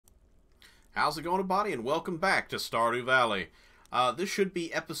How's it going, everybody, and welcome back to Stardew Valley. This should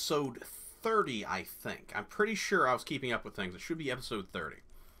be episode 30, I think. I'm pretty sure I was keeping up with things. It should be episode 30.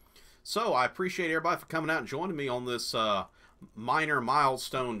 So, I appreciate everybody for coming out and joining me on this minor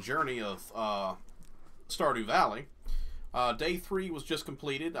milestone journey of Stardew Valley. Day 3 was just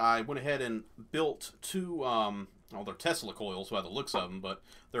completed. I went ahead and built two, well, they're Tesla coils by the looks of them, but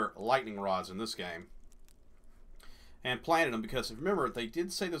they're lightning rods in this game. And planted them because, remember, they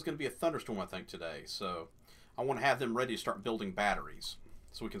did say there's going to be a thunderstorm, I think, today. So I want to have them ready to start building batteries.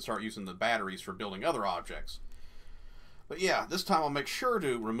 So we can start using the batteries for building other objects. But yeah, this time I'll make sure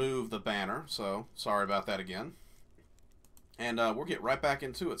to remove the banner. So, sorry about that again. And we'll get right back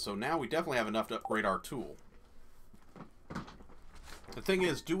into it. So now we definitely have enough to upgrade our tool. The thing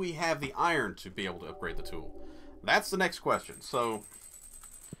is, do we have the iron to be able to upgrade the tool? That's the next question. So,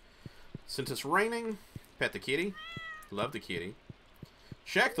 since it's raining, pet the kitty. Love the kitty.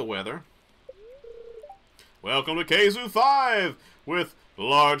 Check the weather. Welcome to Kazoo 5 with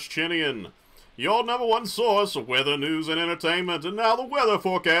Large Chinian, your #1 source of weather news and entertainment. And now the weather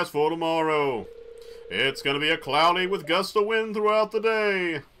forecast for tomorrow. It's going to be a cloudy with gusts of wind throughout the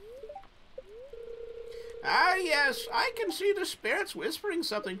day. Ah, yes, I can see the spirits whispering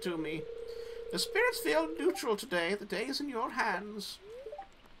something to me. The spirits feel neutral today. The day is in your hands.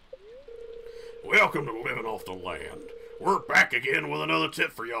 Welcome to Living Off the Land. We're back again with another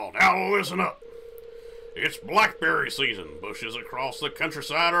tip for y'all. Now listen up. It's blackberry season. Bushes across the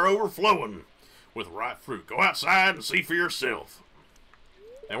countryside are overflowing with ripe fruit. Go outside and see for yourself.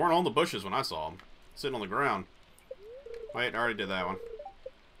 They weren't on the bushes when I saw them. Sitting on the ground. Wait, I already did that one.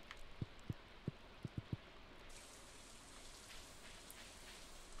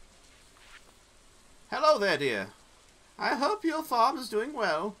 Hello there, dear. I hope your farm is doing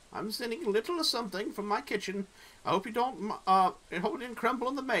well. I'm sending a little of something from my kitchen. I hope you don't, it didn't crumble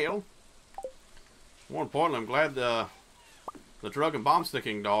in the mail. More importantly, I'm glad the drug and bomb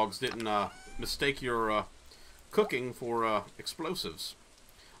sticking dogs didn't mistake your cooking for explosives.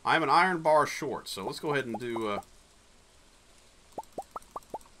 I'm an iron bar short, so let's go ahead and do,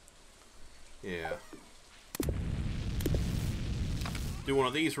 yeah. Do one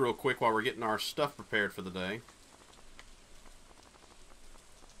of these real quick while we're getting our stuff prepared for the day.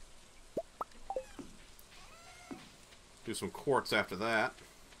 Do some quartz after that.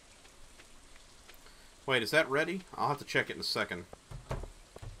 Wait, is that ready? I'll have to check it in a second.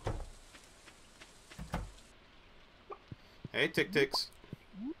 Hey, Tick-Ticks.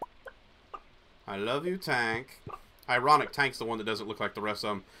 I love you, Tank. Ironic, Tank's the one that doesn't look like the rest of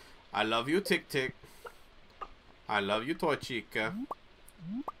them. I love you, Tick-Tick. I love you, Toy Chica.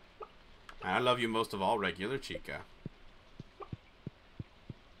 And I love you most of all, regular Chica.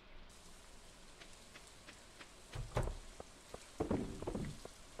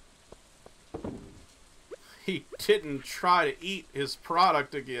 He didn't try to eat his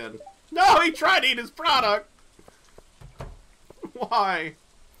product again. No, he tried to eat his product! Why?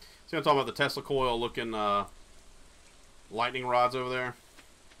 See, I'm talking about the Tesla coil looking lightning rods over there.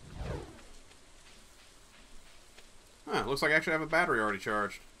 Huh, looks like I actually have a battery already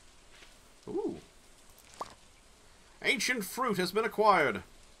charged. Ooh. Ancient fruit has been acquired.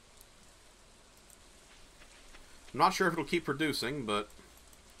 I'm not sure if it'll keep producing, but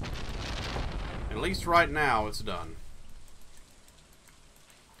at least right now, it's done.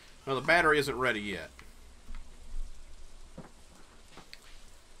 Now, the battery isn't ready yet.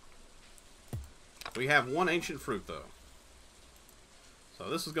 We have one ancient fruit, though. So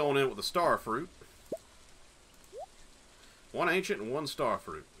this is going in with the star fruit. One ancient and one star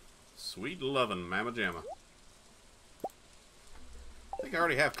fruit. Sweet lovin' Mama Jamma. I think I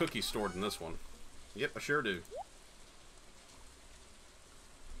already have cookies stored in this one. Yep, I sure do.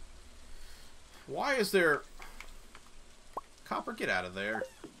 Why is there... Copper, get out of there.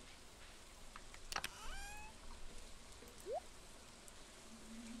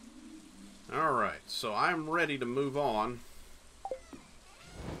 Alright, so I'm ready to move on.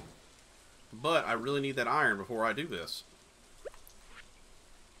 But I really need that iron before I do this.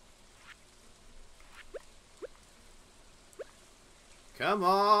 Come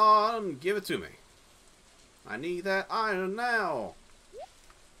on, give it to me. I need that iron now.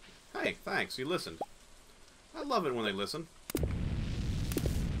 Hey, thanks, you listened. I love it when they listen.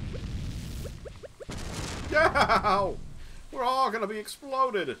 Yow! We're all gonna be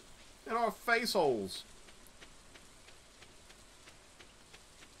exploded in our face holes.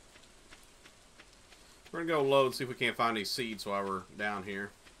 We're gonna go load, see if we can't find any seeds while we're down here.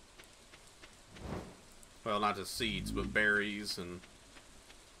 Well, not just seeds, but berries and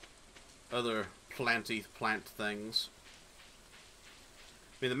other plant things.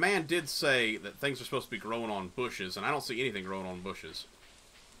 mean, the man did say that things are supposed to be growing on bushes, and I don't see anything growing on bushes.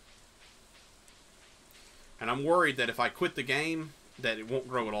 And I'm worried that if I quit the game, that it won't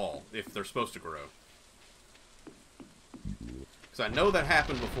grow at all, if they're supposed to grow. Because I know that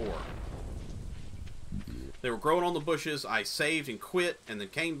happened before. They were growing on the bushes, I saved and quit, and then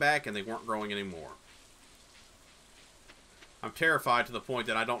came back, and they weren't growing anymore. I'm terrified to the point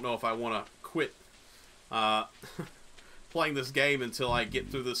that I don't know if I want to quit playing this game until I get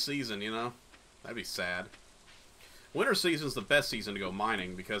through this season, you know? That'd be sad. Winter season's the best season to go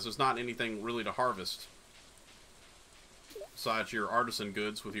mining, because there's not anything really to harvest. Besides your artisan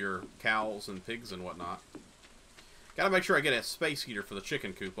goods with your cows and pigs and whatnot. Gotta make sure I get a space heater for the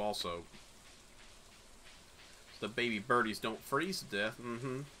chicken coop also. So the baby birdies don't freeze to death.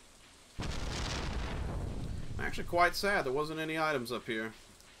 I'm actually quite sad there wasn't any items up here.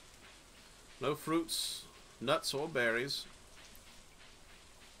 No fruits, nuts, or berries.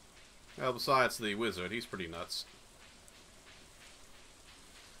 Well, besides the wizard, he's pretty nuts.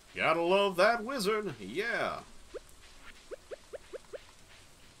 Gotta love that wizard, yeah.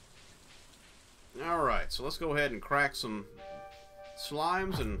 Alright, so let's go ahead and crack some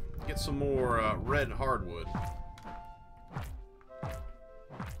slimes and get some more red hardwood.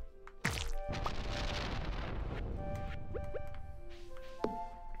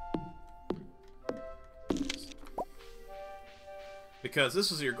 Because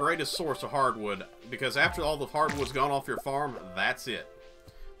this is your greatest source of hardwood. Because after all the hardwood's gone off your farm, that's it.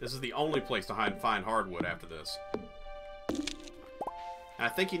 This is the only place to find hardwood after this. And I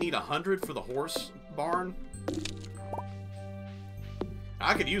think you need 100 for the horse barn.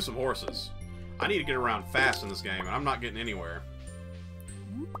 I could use some horses. I need to get around fast in this game, and I'm not getting anywhere.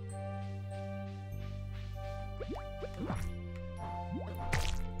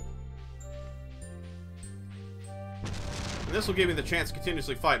 And this will give me the chance to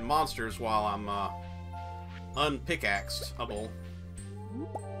continuously fight monsters while I'm unpickaxed-able.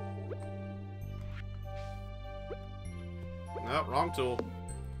 Nope, wrong tool.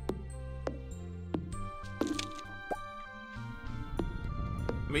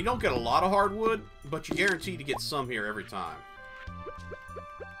 I mean, you don't get a lot of hardwood, but you're guaranteed to get some here every time.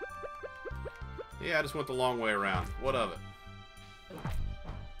 Yeah, I just went the long way around. What of it?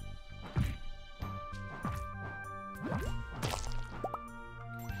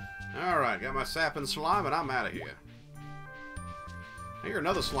 Alright, got my sap and slime, and I'm out of here. I hear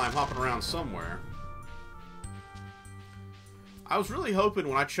another slime hopping around somewhere. I was really hoping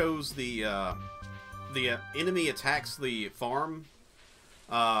when I chose the enemy attacks the farm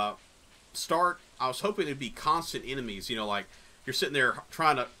start, I was hoping it'd be constant enemies, you know, like you're sitting there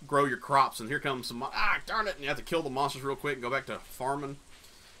trying to grow your crops and here comes some, darn it, and you have to kill the monsters real quick and go back to farming.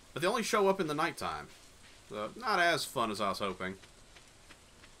 But they only show up in the nighttime. So, not as fun as I was hoping.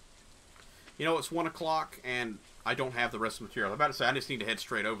 You know, it's 1 o'clock and I don't have the rest of the material. I'm about to say I just need to head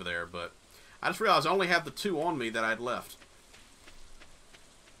straight over there, but I just realized I only have the 2 on me that I'd left.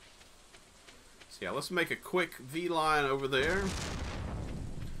 So yeah, let's make a quick V-line over there.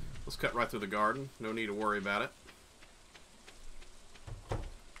 Let's cut right through the garden. No need to worry about it.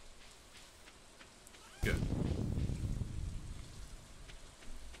 Good.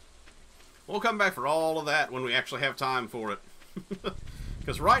 We'll come back for all of that when we actually have time for it.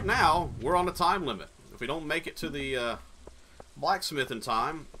 Because right now, we're on a time limit. If we don't make it to the blacksmith in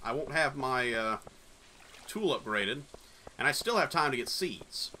time, I won't have my tool upgraded. And I still have time to get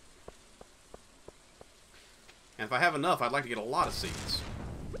seeds. And if I have enough, I'd like to get a lot of seeds.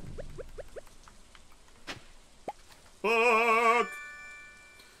 Book!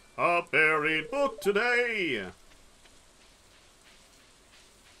 A buried book today!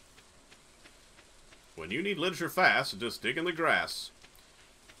 When you need literature fast, just dig in the grass.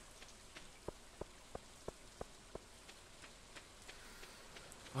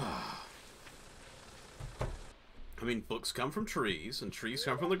 I mean, books come from trees, and trees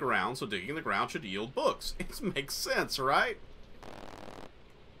come from the ground, so digging in the ground should yield books. It makes sense, right?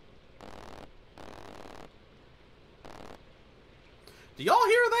 Do y'all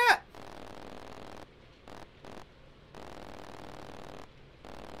hear that?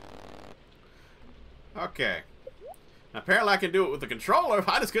 Okay. Now, apparently I can do it with the controller,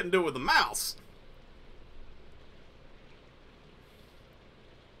 I just couldn't do it with the mouse.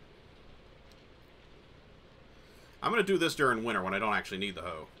 I'm going to do this during winter when I don't actually need the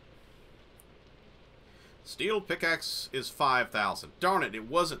hoe. Steel pickaxe is 5,000. Darn it, it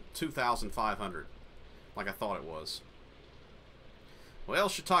wasn't 2,500 like I thought it was. Well,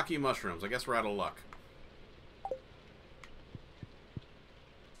 shiitake mushrooms. I guess we're out of luck.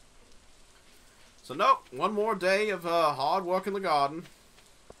 So, nope. One more day of hard work in the garden.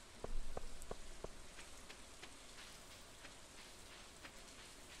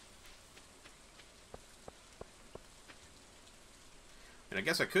 And I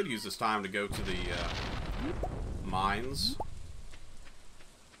guess I could use this time to go to the mines.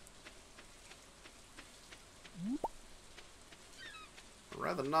 I'd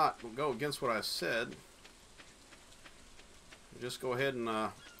rather not go against what I said. Just go ahead and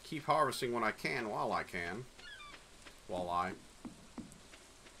keep harvesting when I can, while I can.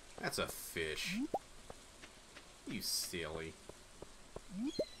 That's a fish. You silly.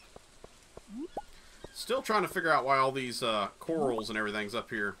 Still trying to figure out why all these corals and everything's up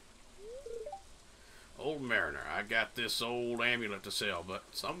here. Old mariner, I got this old amulet to sell, but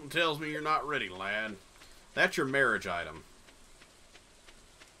something tells me you're not ready, lad. That's your marriage item.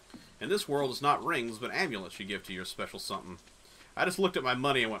 In this world, it's not rings, but amulets you give to your special something. I just looked at my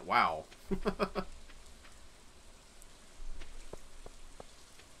money and went, wow.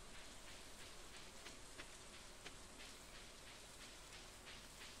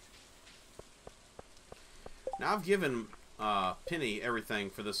 Now, I've given Penny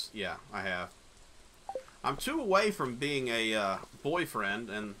everything for this. Yeah, I have. I'm 2 away from being a boyfriend,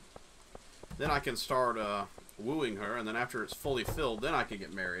 and then I can start wooing her, and then after it's fully filled, then I can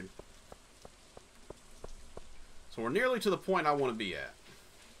get married. So we're nearly to the point I want to be at.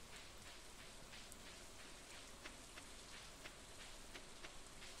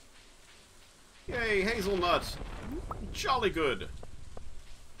 Yay, hazelnuts! Jolly good!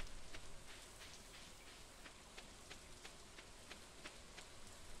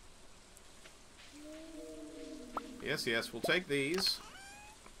 Yes, yes, we'll take these.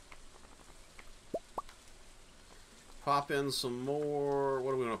 Pop in some more.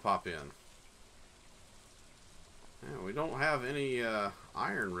 What are we going to pop in? Yeah, we don't have any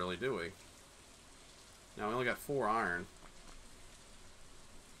iron, really, do we? No, we only got 4 iron.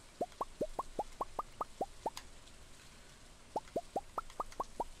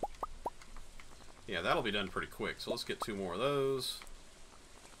 Yeah, that'll be done pretty quick. So let's get 2 more of those.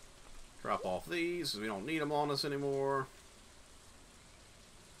 Drop off these, we don't need them on us anymore.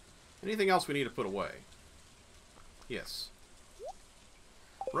 Anything else we need to put away? Yes.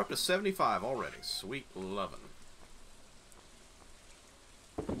 We're up to 75 already. Sweet lovin'.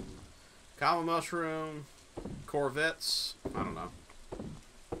 Kama mushroom, Corvettes, I don't know.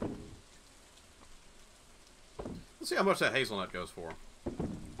 Let's see how much that hazelnut goes for.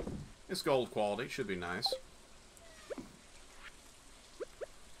 It's gold quality, should be nice.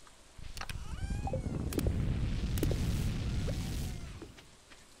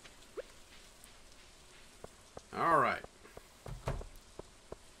 Alright.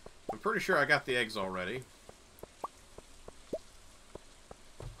 I'm pretty sure I got the eggs already.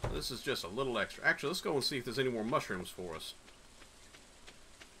 This is just a little extra. Actually, let's go and see if there's any more mushrooms for us.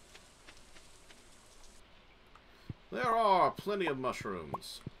 There are plenty of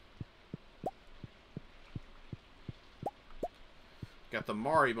mushrooms. Got the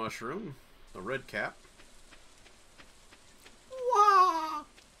Mari mushroom, the red cap. Wah!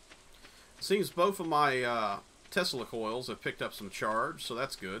 Seems both of my Tesla coils have picked up some charge, so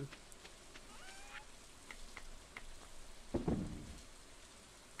that's good.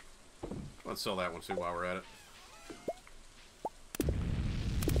 Let's sell that one too while we're at it.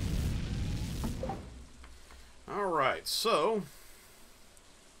 Alright, so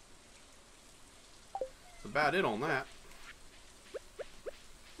that's about it on that.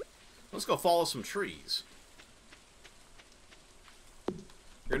 Let's go follow some trees.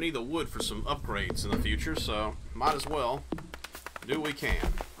 We're gonna need the wood for some upgrades in the future, so might as well do what we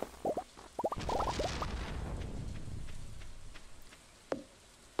can.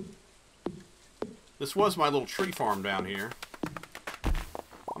 This was my little tree farm down here.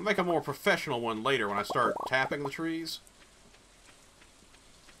 I'll make a more professional one later when I start tapping the trees.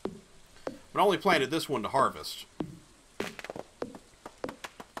 But I only planted this one to harvest.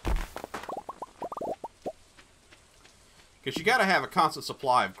 Because you got to have a constant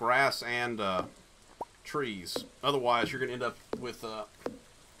supply of grass and trees. Otherwise, you're going to end up with a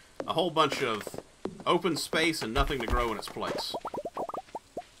whole bunch of open space and nothing to grow in its place.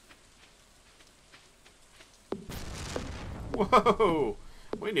 Whoa!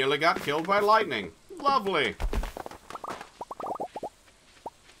 We nearly got killed by lightning. Lovely!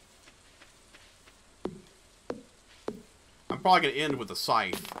 I'm probably going to end with the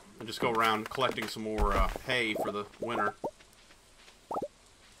scythe and just go around collecting some more hay for the winter.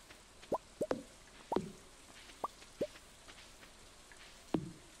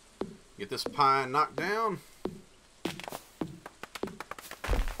 Get this pine knocked down.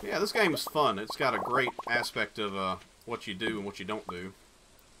 Yeah, this game is fun. It's got a great aspect of what you do and what you don't do.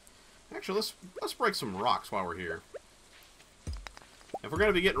 Actually, let's break some rocks while we're here. If we're going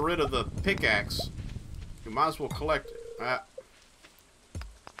to be getting rid of the pickaxe, we might as well collect...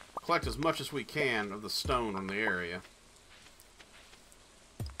 collect as much as we can of the stone in the area.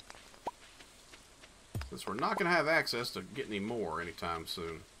 Since we're not going to have access to get any more anytime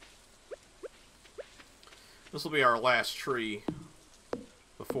soon. This will be our last tree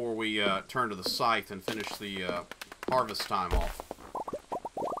before we turn to the scythe and finish the harvest time off.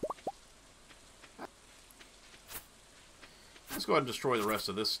 Let's go ahead and destroy the rest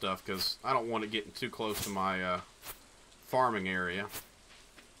of this stuff because I don't want it getting too close to my farming area.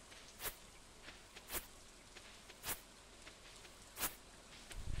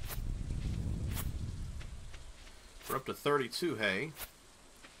 We're up to 32 hay.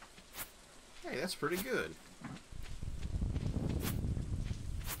 Hey, that's pretty good.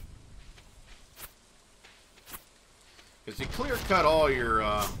 Because you clear cut all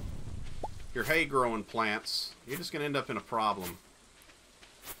your hay growing plants, you're just going to end up in a problem.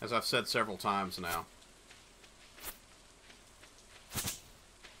 As I've said several times now.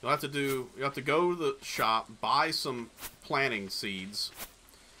 You'll have to go to the shop, buy some planting seeds,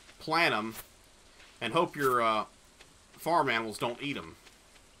 plant them, and hope your farm animals don't eat them.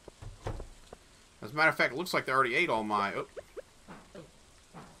 As a matter of fact, it looks like they already ate all my... Oh.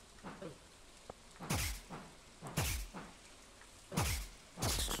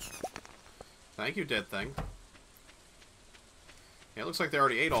 Thank you, dead thing. Yeah, it looks like they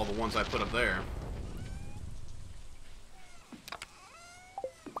already ate all the ones I put up there.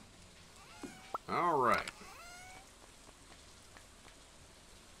 Alright.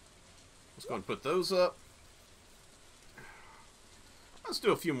 Let's go and put those up. Let's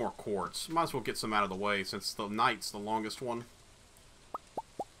do a few more quartz. Might as well get some out of the way since the night's the longest one.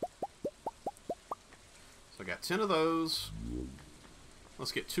 So I got 10 of those.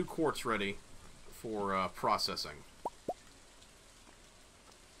 Let's get 2 quartz ready for processing.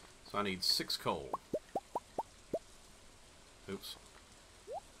 So I need 6 coal. Oops.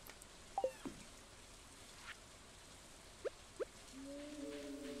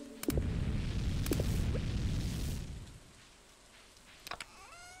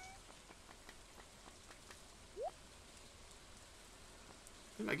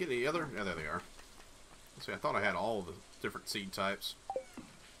 Didn't I get any other? Yeah, there they are. Let's see, I thought I had all the different seed types.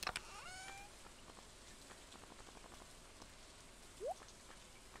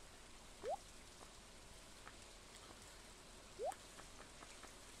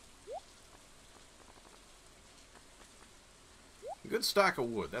 Good stack of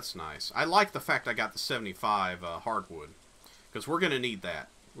wood. That's nice. I like the fact I got the 75 hardwood. Because we're going to need that.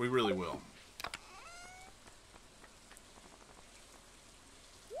 We really will.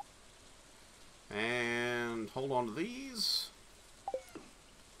 And hold on to these.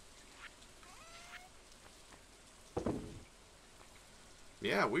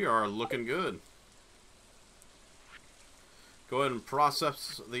 Yeah, we are looking good. Go ahead and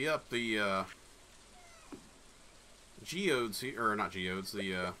process the geodes here, or not geodes,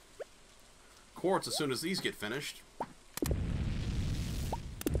 the quartz as soon as these get finished.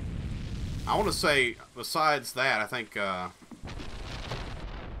 I want to say, besides that, I think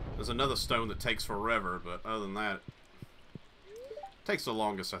there's another stone that takes forever, but other than that, it takes the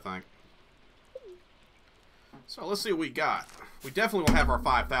longest, I think. So let's see what we got. We definitely will have our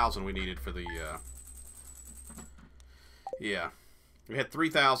 5,000 we needed for the, yeah. We had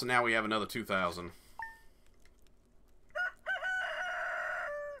 3,000, now we have another 2,000.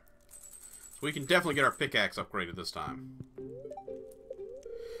 We can definitely get our pickaxe upgraded this time.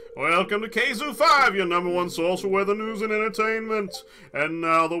 Welcome to KZoo 5, your #1 source for weather news and entertainment. And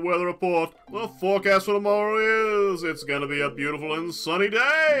now the weather report. The forecast for tomorrow is it's gonna be a beautiful and sunny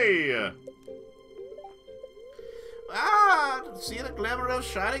day. Ah, see the glimmer of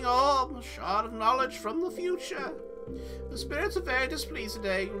shining orb, a shard of knowledge from the future. The spirits are very displeased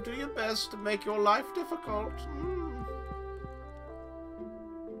today. You'll do your best to make your life difficult.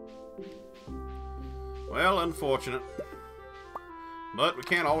 Well, unfortunate. But we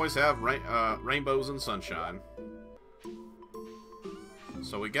can't always have rainbows and sunshine.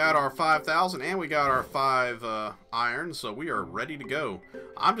 So we got our 5,000 and we got our 5 iron, so we are ready to go.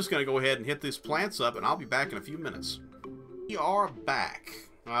 I'm just going to go ahead and hit these plants up, and I'll be back in a few minutes. We are back.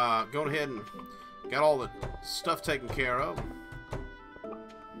 Going ahead and got all the stuff taken care of.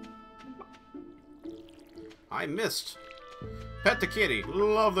 I missed. Pet the kitty.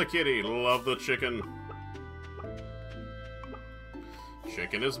 Love the kitty, love the chicken.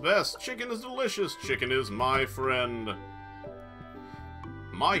 Chicken is best. Chicken is delicious. Chicken is my friend.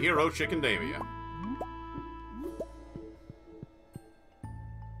 My hero, Chicken Damia.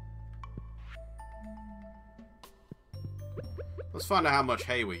 Let's find out how much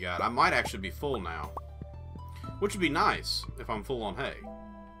hay we got. I might actually be full now. Which would be nice if I'm full on hay.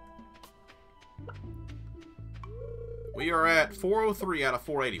 We are at 403 out of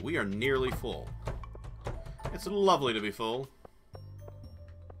 480. We are nearly full. It's lovely to be full.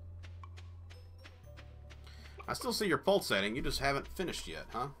 I still see your pulsating. You just haven't finished yet,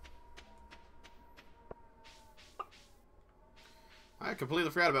 huh? I completely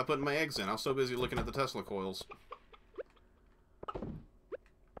forgot about putting my eggs in. I was so busy looking at the Tesla coils.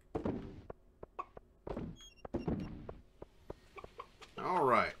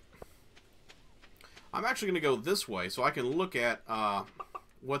 Alright. I'm actually going to go this way so I can look at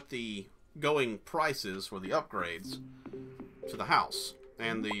what the going price is for the upgrades to the house.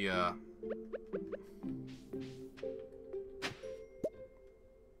 And the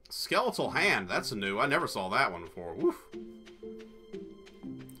skeletal hand. That's new. I never saw that one before. Woof.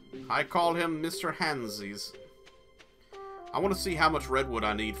 I call him Mr. Handsies. I want to see how much redwood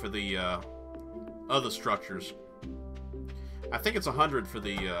I need for the other structures. I think it's 100 for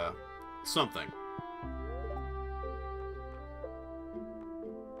the something.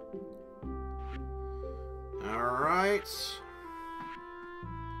 Alright.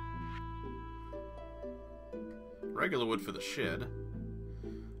 Regular wood for the shed.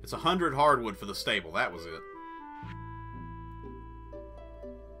 It's 100 hardwood for the stable. That was it.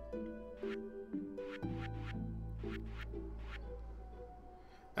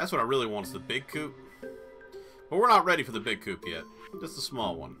 That's what I really want, is the big coop. But we're not ready for the big coop yet. Just the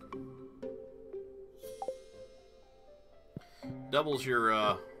small one. Doubles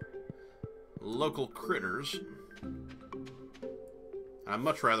your local critters. I'd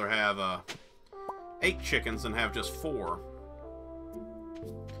much rather have 8 chickens than have just 4.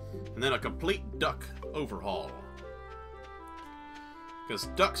 And then a complete duck overhaul. Because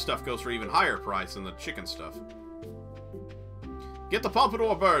duck stuff goes for even higher price than the chicken stuff. Get the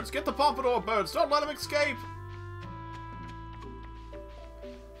pompadour birds! Get the pompadour birds! Don't let them escape!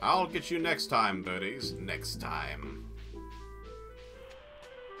 I'll get you next time, birdies. Next time.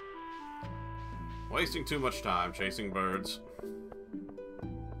 Wasting too much time chasing birds.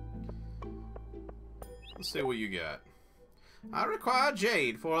 Let's see what you got. I require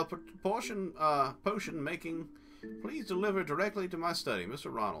jade for a potion making. Please deliver directly to my study,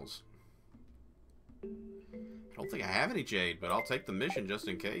 Mr. Ronalds. I don't think I have any jade, but I'll take the mission just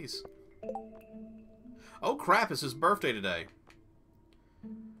in case. Oh crap, it's his birthday today.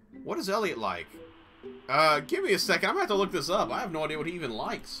 What is Elliot like? Give me a second. I'm going to have to look this up. I have no idea what he even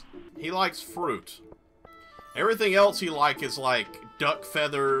likes. He likes fruit. Everything else he likes is like duck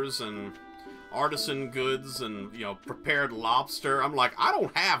feathers and artisan goods and, you know, prepared lobster. I'm like, I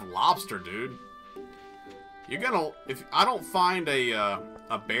don't have lobster, dude. You're gonna... If I don't find a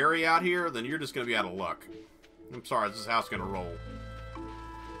berry out here, then you're just going to be out of luck. I'm sorry, this is how it's going to roll.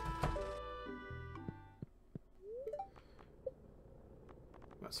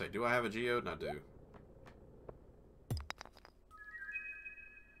 I say, do I have a geode? I do.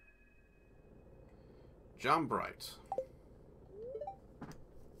 John Bright.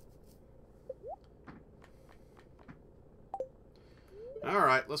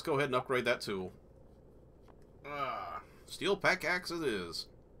 Alright, let's go ahead and upgrade that tool. Steel pickaxe it is.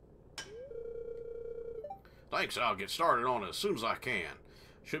 Thanks, I'll get started on it as soon as I can.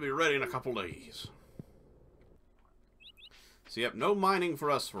 Should be ready in a couple days. So, yep, no mining for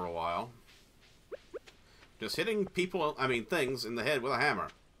us for a while. Just hitting people, I mean things, in the head with a hammer.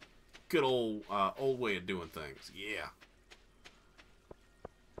 Good old way of doing things. Yeah.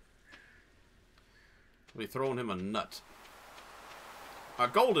 We'll be throwing him a nut. A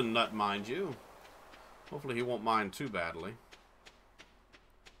golden nut, mind you. Hopefully he won't mind too badly.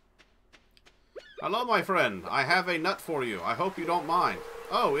 Hello, my friend. I have a nut for you. I hope you don't mind.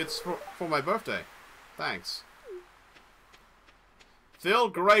 Oh, it's for my birthday. Thanks. Feel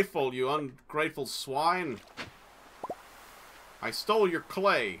grateful, you ungrateful swine. I stole your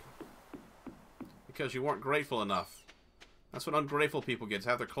clay. Because you weren't grateful enough. That's what ungrateful people get, to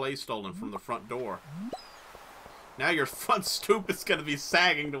have their clay stolen from the front door. Now your front stoop is going to be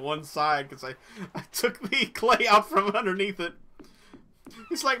sagging to one side because I took the clay out from underneath it.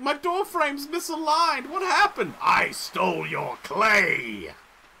 He's like, my door frame's misaligned. What happened? I stole your clay.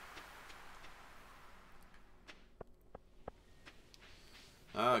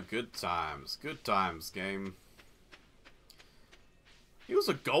 Good times. Good times, game. He was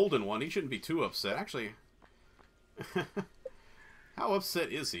a golden one. He shouldn't be too upset. Actually, how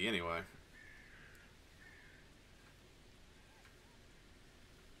upset is he anyway?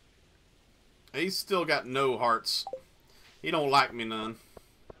 He's still got no hearts. He don't like me none.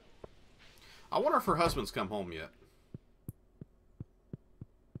 I wonder if her husband's come home yet.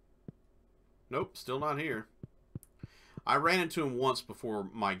 Nope, still not here. I ran into him once before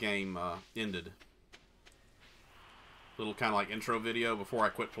my game ended. little kind of like intro video before I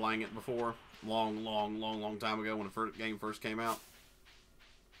quit playing it before. Long time ago when the game first came out.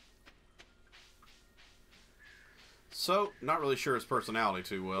 So, not really sure his personality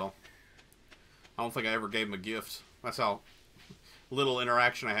too well. I don't think I ever gave him a gift. That's how little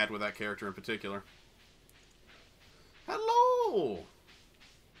interaction I had with that character in particular. Hello!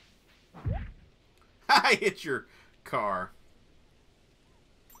 I hit your car.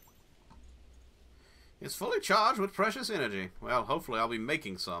 It's fully charged with precious energy. Well, hopefully I'll be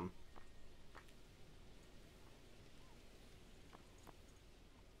making some.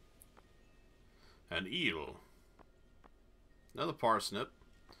 An eel. Another parsnip.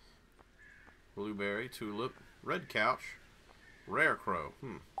 Blueberry, tulip, red couch, rare crow.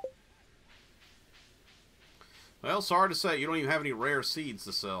 Well, sorry to say, you don't even have any rare seeds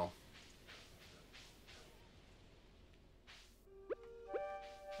to sell.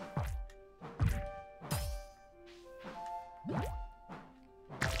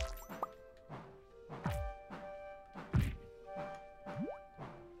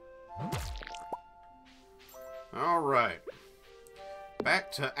 Alright.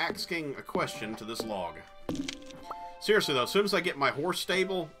 Back to asking a question to this log. Seriously though, as soon as I get my horse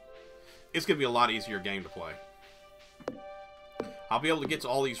stable, it's going to be a lot easier game to play. I'll be able to get to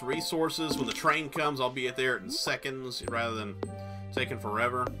all these resources. When the train comes, I'll be there in seconds rather than taking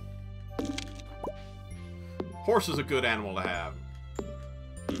forever. Horse is a good animal to have.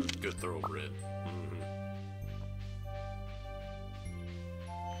 Good thoroughbred.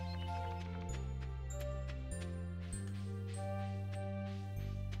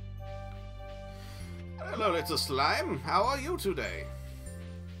 Hello, little slime. How are you today?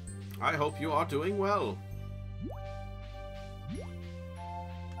 I hope you are doing well.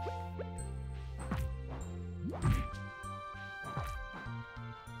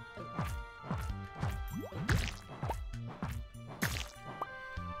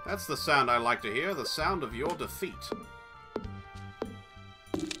 That's the sound I like to hear, the sound of your defeat.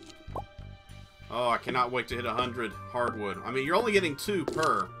 Oh, I cannot wait to hit 100 hardwood. I mean, you're only getting 2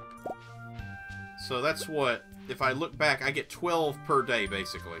 per. So that's what, if I look back, I get 12 per day,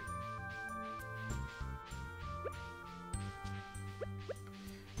 basically.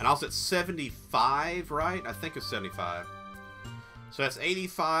 And I was at 75, right? I think it's 75. So that's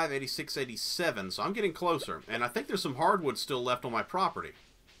 85, 86, 87. So I'm getting closer. And I think there's some hardwood still left on my property.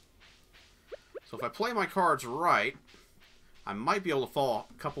 So if I play my cards right, I might be able to fall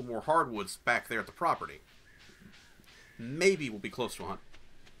a couple more hardwoods back there at the property. Maybe we'll be close to 100.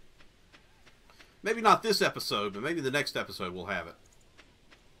 Maybe not this episode, but maybe the next episode we'll have it.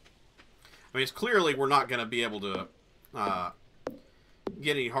 I mean, it's clearly we're not going to be able to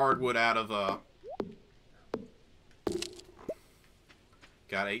get any hardwood out of...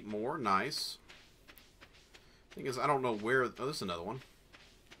 Got 8 more. Nice. Thing is, I don't know where... Oh, there's another one.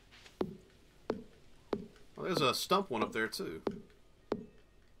 Oh, there's a stump one up there, too.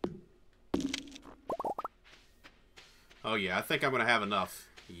 Oh, yeah. I think I'm going to have enough.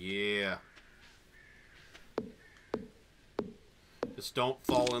 Yeah. Just don't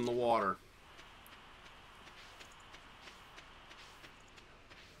fall in the water.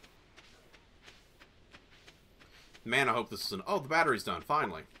 Man, I hope this is an... Oh, the battery's done,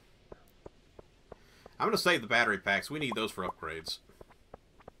 finally. I'm going to save the battery packs. We need those for upgrades.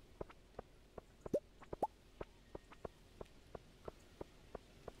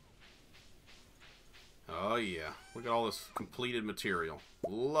 Oh, yeah. Look at all this completed material.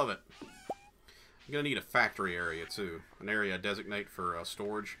 Love it. I'm going to need a factory area, too. An area I designate for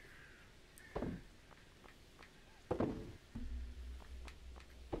storage.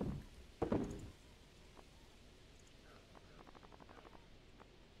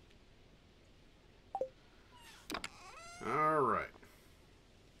 Alright.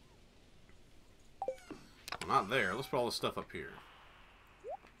 Well, not there. Let's put all this stuff up here.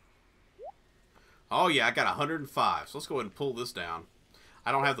 Oh, yeah, I got 105. So let's go ahead and pull this down.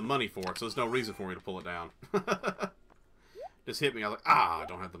 I don't have the money for it, so there's no reason for me to pull it down. Just hit me. I was like, I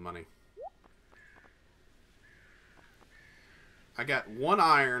don't have the money. I got 1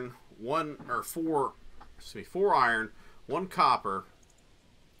 iron, 4 iron, 1 copper.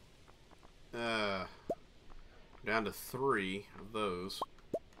 Down to 3 of those.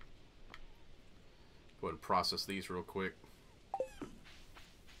 Go ahead and process these real quick.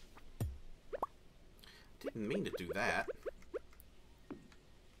 Didn't mean to do that.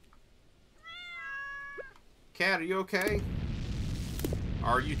 Cat, are you okay?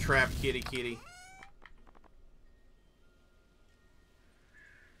 Are you trapped, kitty kitty?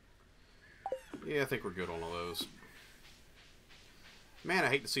 Yeah, I think we're good on all those. Man, I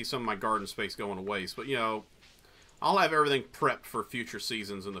hate to see some of my garden space going to waste, but you know, I'll have everything prepped for future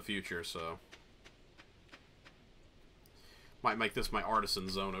seasons in the future, so. Might make this my artisan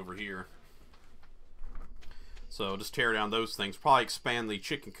zone over here. So just tear down those things. Probably expand the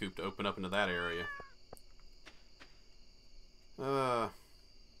chicken coop to open up into that area. That's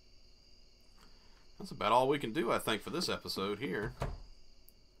about all we can do, I think, for this episode here.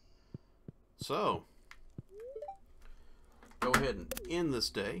 So, go ahead and end this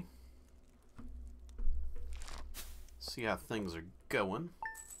day. See how things are going.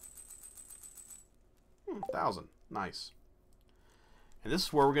 1,000. Nice. And this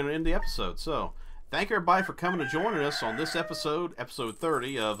is where we're going to end the episode. So, thank everybody for coming and joining us on this episode, episode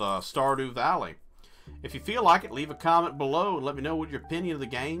 30 of Stardew Valley. If you feel like it, leave a comment below and let me know what your opinion of the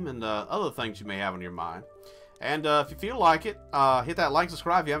game and other things you may have on your mind. And if you feel like it, hit that like,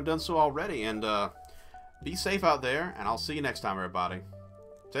 subscribe if you haven't done so already. And be safe out there, and I'll see you next time, everybody.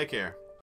 Take care.